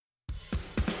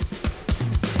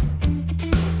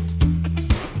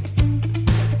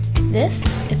This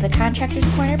is the Contractors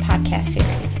Corner podcast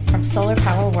series from Solar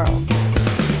Power World.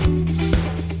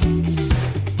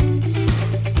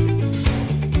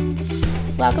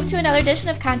 Welcome to another edition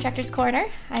of Contractors Corner.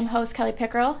 I'm host Kelly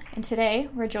Pickerel, and today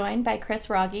we're joined by Chris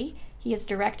Rogge. He is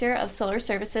Director of Solar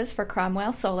Services for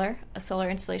Cromwell Solar, a solar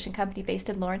installation company based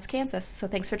in Lawrence, Kansas. So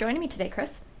thanks for joining me today,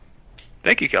 Chris.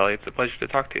 Thank you, Kelly. It's a pleasure to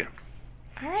talk to you.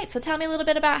 All right, so tell me a little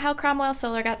bit about how Cromwell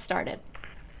Solar got started.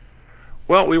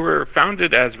 Well, we were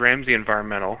founded as Ramsey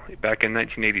Environmental back in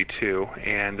 1982,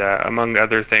 and among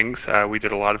other things, we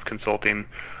did a lot of consulting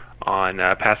on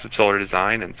passive solar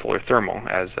design and solar thermal,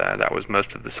 as that was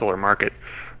most of the solar market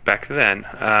back then.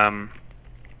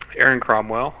 Aaron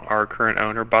Cromwell, our current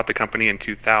owner, bought the company in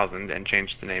 2000 and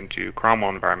changed the name to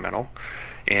Cromwell Environmental,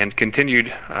 and continued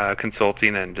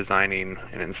consulting and designing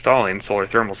and installing solar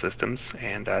thermal systems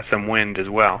and some wind as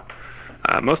well.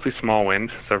 Mostly small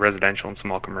wind, so residential and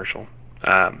small commercial.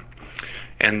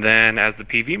 And then as the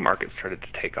PV market started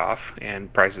to take off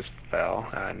and prices fell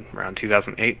around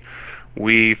 2008,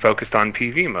 we focused on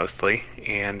PV mostly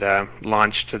and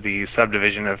launched the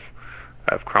subdivision of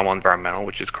Cromwell Environmental,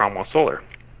 which is Cromwell Solar.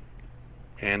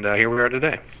 And here we are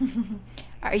today.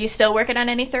 Are you still working on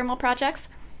any thermal projects?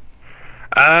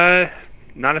 Not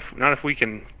if we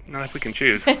can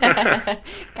choose.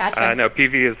 Gotcha. No,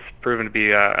 PV has proven to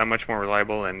be a much more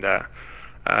reliable and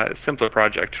simpler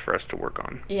project for us to work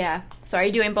on. Yeah. So are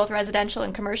you doing both residential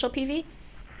and commercial PV?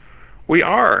 We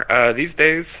are. These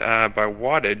days, by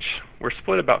wattage, we're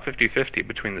split about 50-50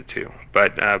 between the two.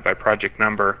 But by project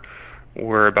number,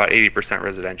 we're about 80%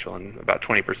 residential and about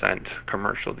 20%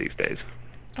 commercial these days.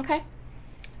 Okay.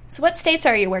 So what states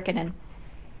are you working in?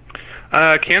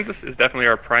 Kansas is definitely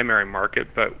our primary market,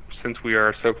 but since we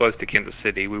are so close to Kansas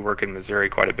City, we work in Missouri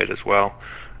quite a bit as well.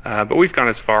 But we've gone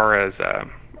as far as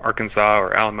Arkansas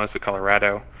or Alamosa,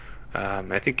 Colorado,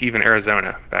 I think even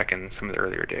Arizona back in some of the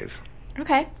earlier days.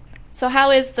 Okay. So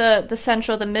how is the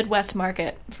central, the Midwest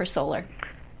market for solar?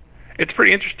 It's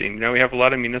pretty interesting. You know, we have a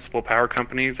lot of municipal power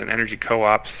companies and energy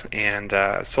co-ops, and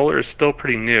solar is still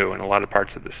pretty new in a lot of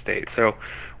parts of the state. So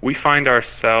we find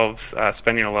ourselves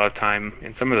spending a lot of time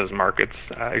in some of those markets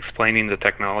explaining the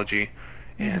technology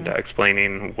and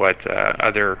explaining what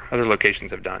other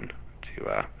locations have done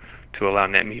to allow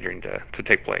net metering to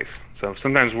take place. So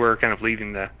sometimes we're kind of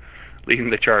leading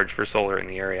the charge for solar in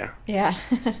the area. Yeah.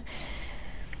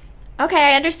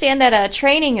 Okay, I understand that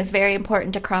training is very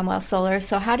important to Cromwell Solar.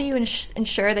 So how do you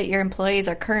ensure that your employees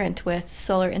are current with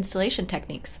solar installation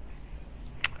techniques?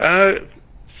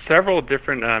 Several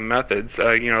different methods.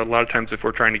 A lot of times if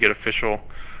we're trying to get official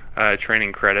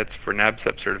training credits for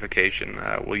NABCEP certification,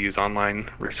 we'll use online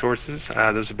resources.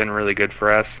 Those have been really good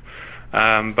for us.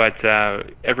 But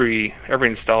every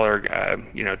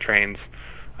installer, trains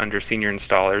under senior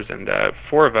installers, and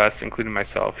 4 of us, including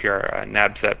myself, here are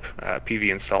NABCEP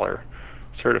PV installer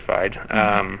certified.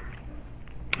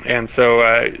 And so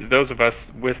those of us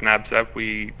with NABCEP,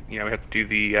 we have to do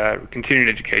the continuing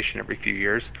education every few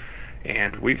years,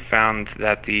 and we've found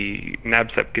that the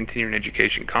NABCEP Continuing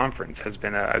Education Conference has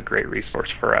been a great resource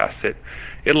for us.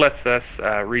 It lets us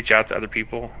reach out to other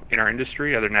people in our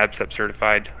industry, other NABCEP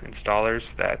certified installers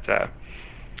that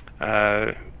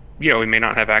we may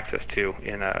not have access to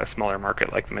in a smaller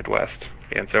market like the Midwest.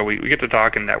 And so we get to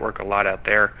talk and network a lot out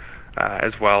there,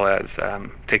 as well as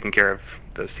taking care of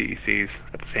those CECs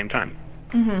at the same time.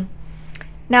 Mm-hmm.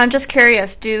 Now, I'm just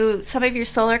curious, do some of your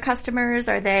solar customers,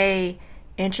 are they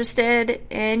interested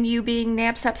in you being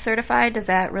NABCEP certified? Does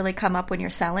that really come up when you're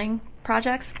selling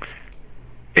projects?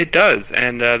 It does,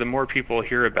 and the more people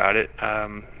hear about it,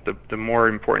 the more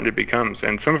important it becomes.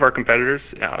 And some of our competitors,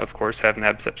 of course, have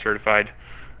NABCEP certified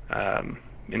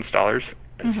installers.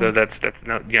 And so that's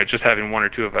just having 1 or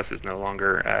 2 of us is no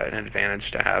longer an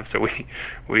advantage to have. So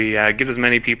we get as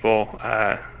many people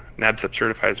NABCEP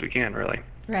certified as we can, really.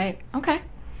 Right. Okay.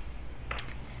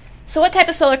 So what type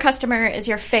of solar customer is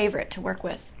your favorite to work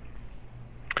with?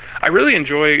 I really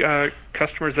enjoy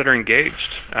customers that are engaged,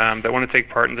 that want to take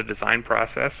part in the design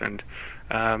process. And,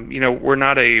 we're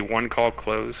not a one-call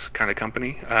close kind of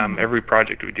company. Every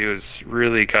project we do is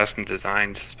really custom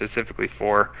designed specifically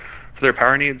for their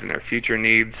power needs and their future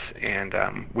needs. And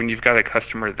when you've got a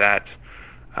customer that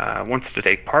wants to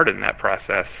take part in that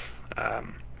process,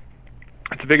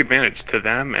 it's a big advantage to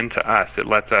them and to us. It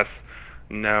lets us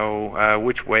know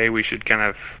which way we should kind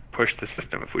of push the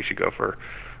system, if we should go for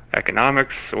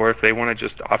economics or if they want to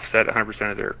just offset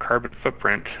 100% of their carbon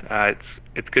footprint.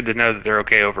 It's good to know that they're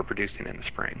okay overproducing in the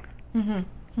spring.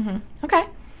 Mm-hmm. Mm-hmm. Okay.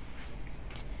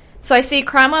 So I see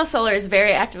Cromwell Solar is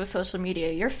very active with social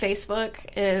media. Your Facebook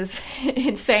is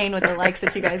insane with the likes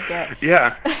that you guys get.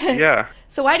 Yeah.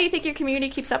 So why do you think your community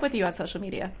keeps up with you on social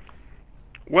media?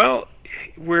 Well,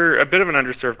 we're a bit of an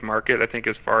underserved market, I think,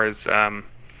 as far as,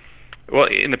 well,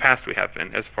 in the past we have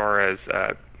been, as far as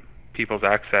people's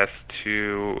access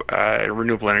to a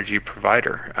renewable energy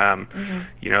provider.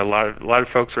 You know, a lot of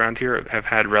folks around here have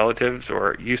had relatives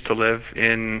or used to live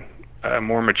in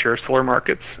more mature solar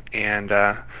markets, and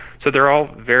so they're all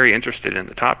very interested in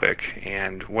the topic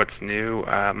and what's new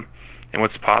and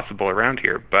what's possible around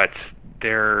here. But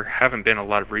there haven't been a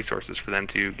lot of resources for them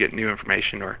to get new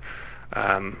information or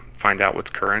find out what's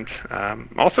current.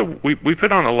 Also, we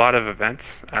put on a lot of events.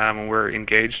 We're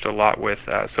engaged a lot with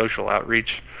social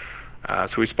outreach.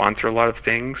 So we sponsor a lot of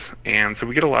things, and so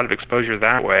we get a lot of exposure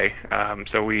that way.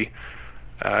 So we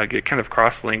get kind of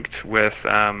cross-linked with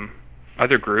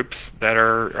other groups that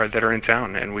are in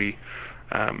town, and we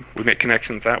make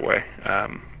connections that way.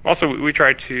 Also, we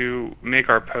try to make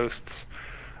our posts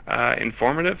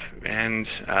informative and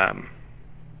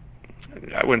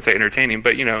I wouldn't say entertaining,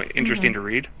 but interesting to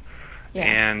read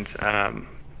and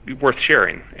worth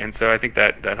sharing. And so I think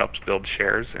that helps build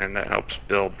shares, and that helps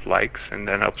build likes, and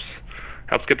that helps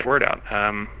get the word out.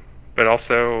 But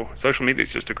also, social media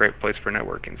is just a great place for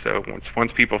networking. So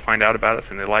once people find out about us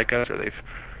and they like us, or they've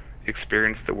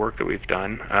experienced the work that we've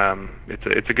done,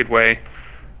 it's a good way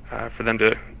for them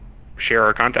to share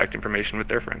our contact information with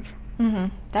their friends.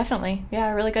 Definitely. Yeah,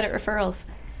 really good at referrals.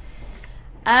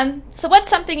 So what's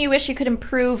something you wish you could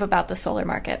improve about the solar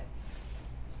market?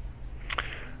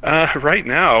 Right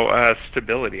now,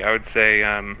 stability. I would say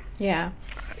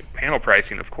panel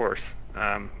pricing, of course.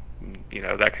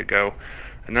 That could go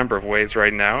a number of ways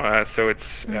right now. So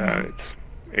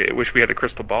I wish we had a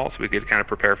crystal ball so we could kind of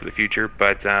prepare for the future.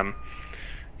 But,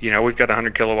 we've got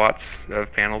 100 kilowatts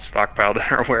of panels stockpiled in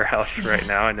our warehouse right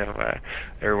now. I know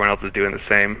everyone else is doing the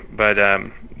same, but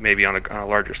maybe on a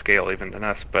larger scale even than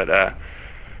us. But,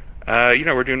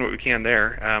 we're doing what we can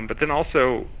there. But then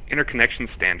also interconnection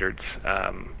standards.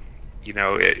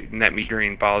 Net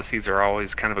metering policies are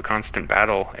always kind of a constant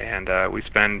battle, and we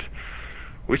spend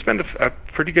a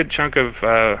pretty good chunk of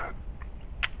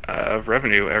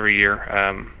revenue every year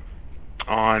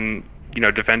on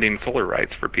defending solar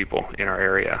rights for people in our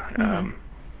area,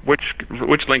 which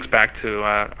links back to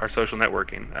our social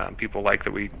networking. People like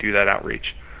that we do that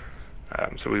outreach,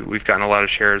 so we've gotten a lot of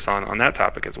shares on that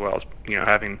topic as well.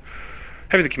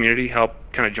 Having the community help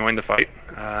kind of join the fight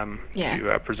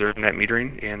to preserve net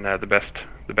metering in the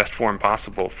best form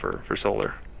possible for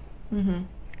solar.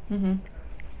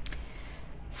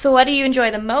 So what do you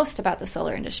enjoy the most about the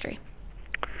solar industry?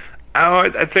 Oh,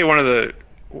 I'd say one of the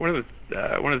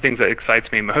things that excites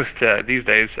me most these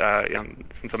days,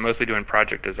 since I'm mostly doing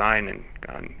project design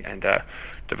and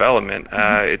development,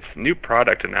 it's new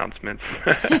product announcements.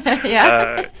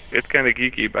 It's kind of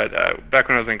geeky, but back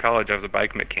when I was in college, I was a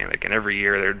bike mechanic, and every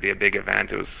year there would be a big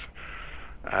event. It was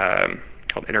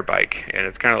called Interbike, and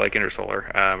it's kind of like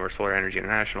Intersolar or Solar Energy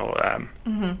International.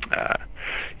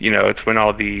 It's when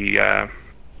all the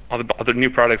new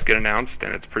products get announced,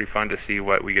 and it's pretty fun to see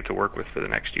what we get to work with for the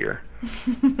next year.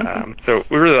 So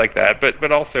we really like that,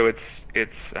 but also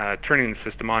it's turning the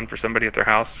system on for somebody at their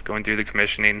house, going through the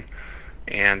commissioning,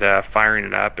 and firing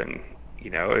it up, and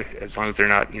as long as they're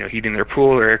not heating their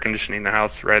pool or air conditioning the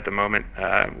house right at the moment,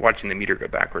 watching the meter go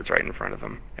backwards right in front of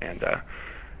them, and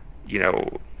you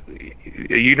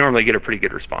normally get a pretty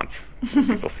good response when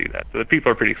people see that. So the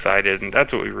people are pretty excited, and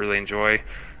that's what we really enjoy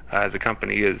as a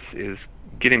company is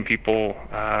getting people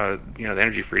the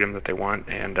energy freedom that they want,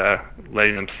 and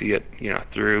letting them see it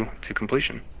through to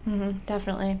completion.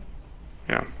 Definitely.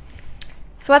 Yeah.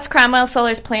 So what's Cromwell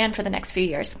Solar's plan for the next few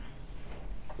years?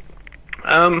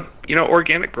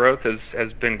 Organic growth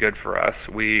has been good for us.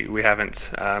 We haven't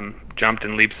jumped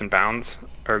in leaps and bounds,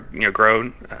 or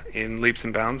grown in leaps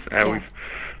and bounds.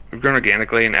 We've grown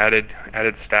organically and added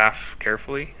staff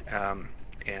carefully, and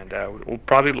we'll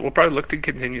probably look to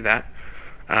continue that.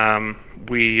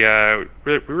 We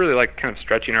really like kind of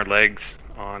stretching our legs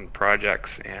on projects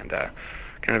and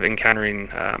kind of encountering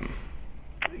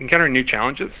new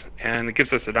challenges, and it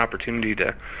gives us an opportunity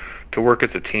to work as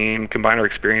a team, combine our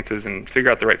experiences, and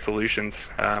figure out the right solutions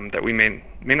that we may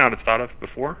not have thought of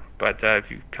before. But if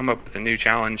you come up with a new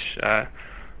challenge,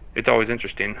 it's always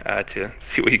interesting to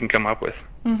see what you can come up with.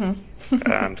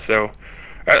 So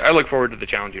I look forward to the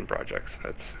challenging projects.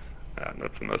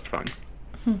 That's the most fun.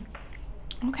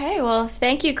 Okay, well,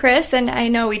 thank you, Chris. And I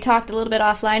know we talked a little bit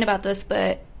offline about this,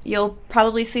 but you'll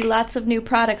probably see lots of new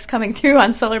products coming through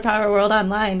on Solar Power World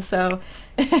Online. So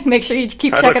Make sure you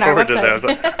keep I checking look our forward website. to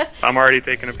those. I'm already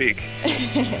taking a peek.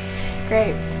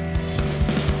 Great.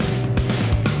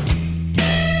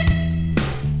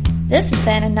 This has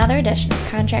been another edition of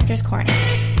Contractors Corner.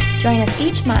 Join us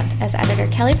each month as editor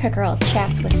Kelly Pickerel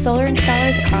chats with solar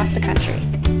installers across the country.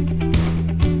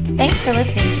 Thanks for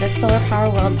listening to the Solar Power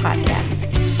World podcast.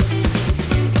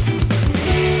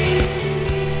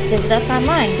 Visit us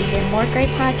online to hear more great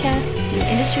podcasts, view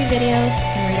industry videos,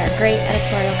 and read our great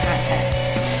editorial content.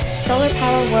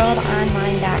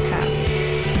 SolarPowerWorldOnline.com.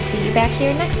 See you back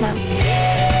here next month.